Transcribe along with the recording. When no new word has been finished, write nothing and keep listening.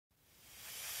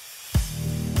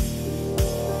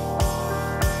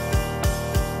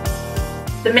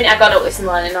The minute I got up this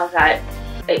morning, I was like,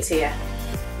 it's here.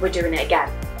 We're doing it again.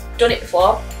 Done it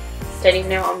before, don't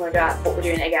even know what I'm going to do, but we're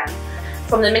doing it again.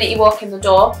 From the minute you walk in the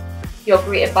door, you're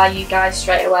greeted by you guys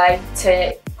straight away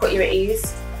to put you at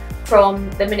ease.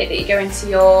 From the minute that you go into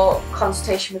your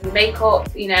consultation with your makeup,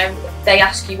 you know, they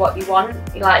ask you what you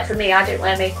want. Like for me, I don't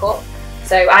wear makeup,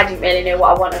 so I didn't really know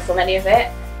what I wanted from any of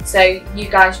it. So you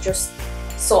guys just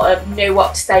sort of know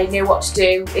what to say, know what to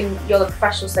do. And you're the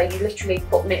professional, so you literally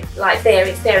put me like there, and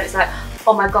it's like,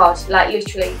 oh my god, like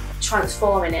literally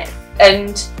transforming it.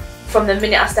 And from the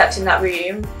minute I stepped in that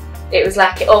room, it was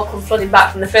like it all come flooding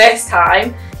back from the first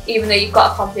time, even though you've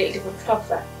got a completely different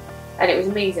photographer. And it was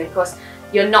amazing because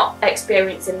you're not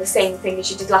experiencing the same thing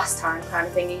as you did last time, kind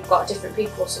of thing. You've got different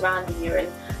people surrounding you, and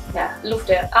yeah,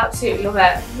 loved it, absolutely love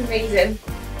it. It was amazing.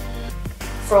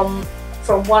 From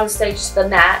one stage to the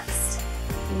next,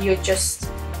 you just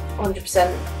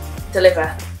 100%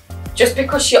 deliver. Just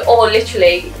because you all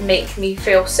literally make me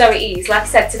feel so at ease. Like I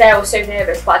said, today I was so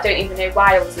nervous, but I don't even know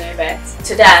why I was nervous.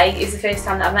 Today is the first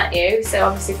time that I met you, so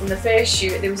obviously from the first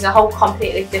shoot there was a whole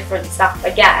completely different staff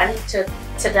again to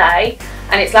today,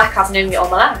 and it's like I've known you all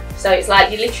my life. So it's like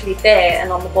you're literally there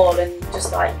and on the ball, and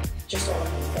just all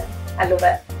amazing. I love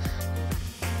it.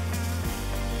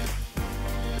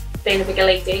 Being a bigger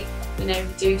lady, you know,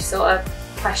 you do sort of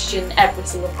question every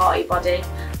single part of your body,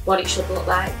 what it should look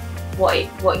like, what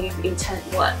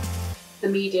the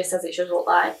media says it should look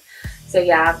like. So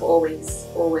yeah, I've always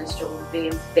struggled with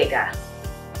being bigger,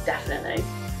 definitely.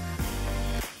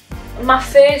 My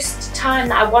first time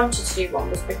that I wanted to do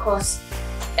one was because,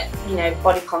 you know,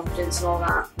 body confidence and all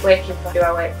that, working for who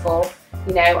I work for,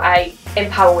 you know, I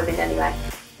empower women anyway,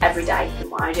 every day in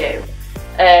what I do.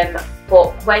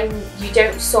 But when you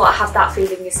don't sort of have that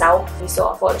feeling yourself, you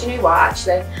sort of thought, do you know what,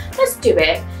 actually, let's do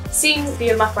it. Seeing a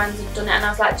few of my friends have done it, and I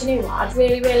was like, do you know what, I'd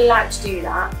really, really like to do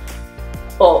that.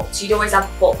 But you'd always have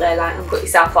a but there, like, and cut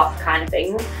yourself off kind of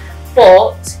thing.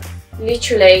 But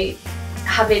literally,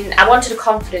 I wanted a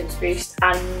confidence boost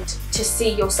and to see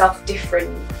yourself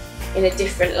different, in a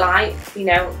different light. You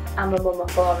know, I'm a mum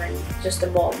of four and just a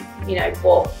mum, you know,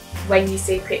 but when you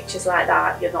see pictures like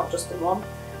that, you're not just a mum.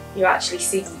 You actually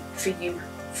see for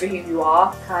who you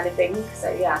are, kind of thing.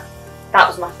 So yeah, that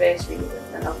was my first reason,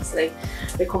 and obviously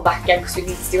we come back again because we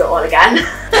need to do it all again.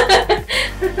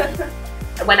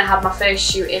 When I had my first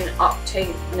shoot in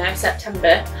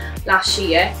September last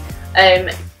year,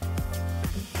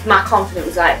 my confidence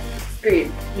was like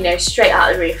boom, you know, straight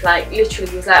out of the roof. Like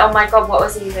literally, was like, oh my god, what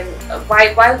was even?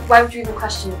 Why would you even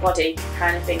question the body,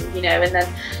 kind of thing, you know? And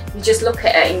then you just look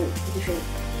at it and you think,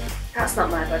 that's not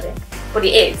my body. But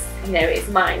it is, you know, it's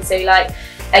mine. So like,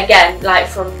 again, like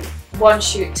from one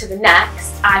shoot to the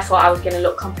next, I thought I was going to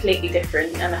look completely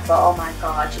different, and I thought, oh my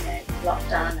god, you know,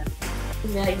 lockdown, and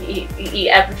you know, you eat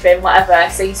everything, whatever.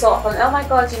 So you sort of think, oh my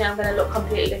god, you know, I'm going to look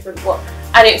completely different. But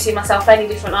I don't see myself any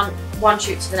different on one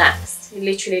shoot to the next. You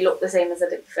literally look the same as I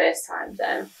did the first time.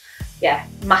 So yeah,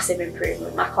 massive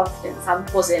improvement. My confidence, I'm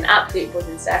buzzing, absolute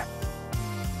buzzing stuff.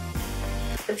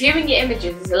 Viewing your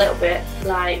images is a little bit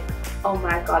like, oh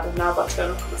my god, I've now got to go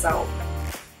and look at myself.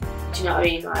 Do you know what I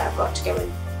mean? Like, I've got to go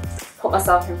and put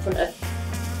myself in front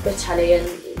of the telly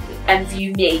and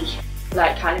view me,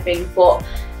 like, kind of thing. But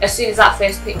as soon as that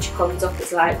first picture comes up,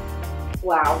 it's like,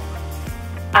 wow,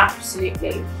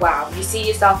 absolutely wow. You see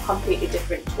yourself completely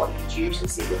different to what you'd usually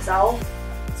see yourself.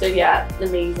 So yeah,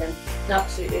 amazing,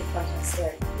 absolutely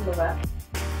fantastic, love it.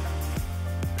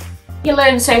 You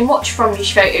learn so much from your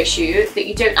photo shoot that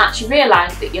you don't actually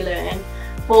realise that you learn.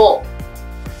 But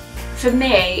for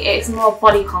me, it's more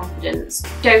body confidence.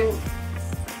 Don't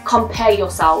compare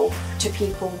yourself to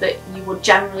people that you would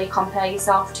generally compare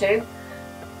yourself to.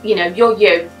 You know, you're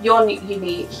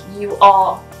unique, you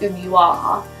are who you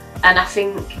are, and I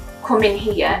think coming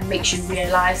here makes you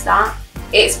realise that.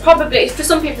 It's probably, for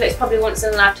some people, it's probably once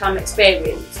in a lifetime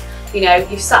experience. You know,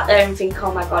 you've sat there and think,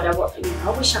 oh my god, I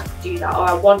wish I could do that, or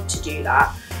I want to do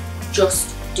that.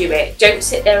 Just do it. Don't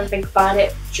sit there and think about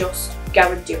it, just go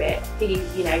and do it.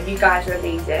 You know, you guys are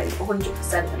amazing,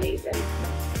 100% amazing.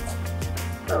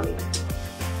 Brilliant.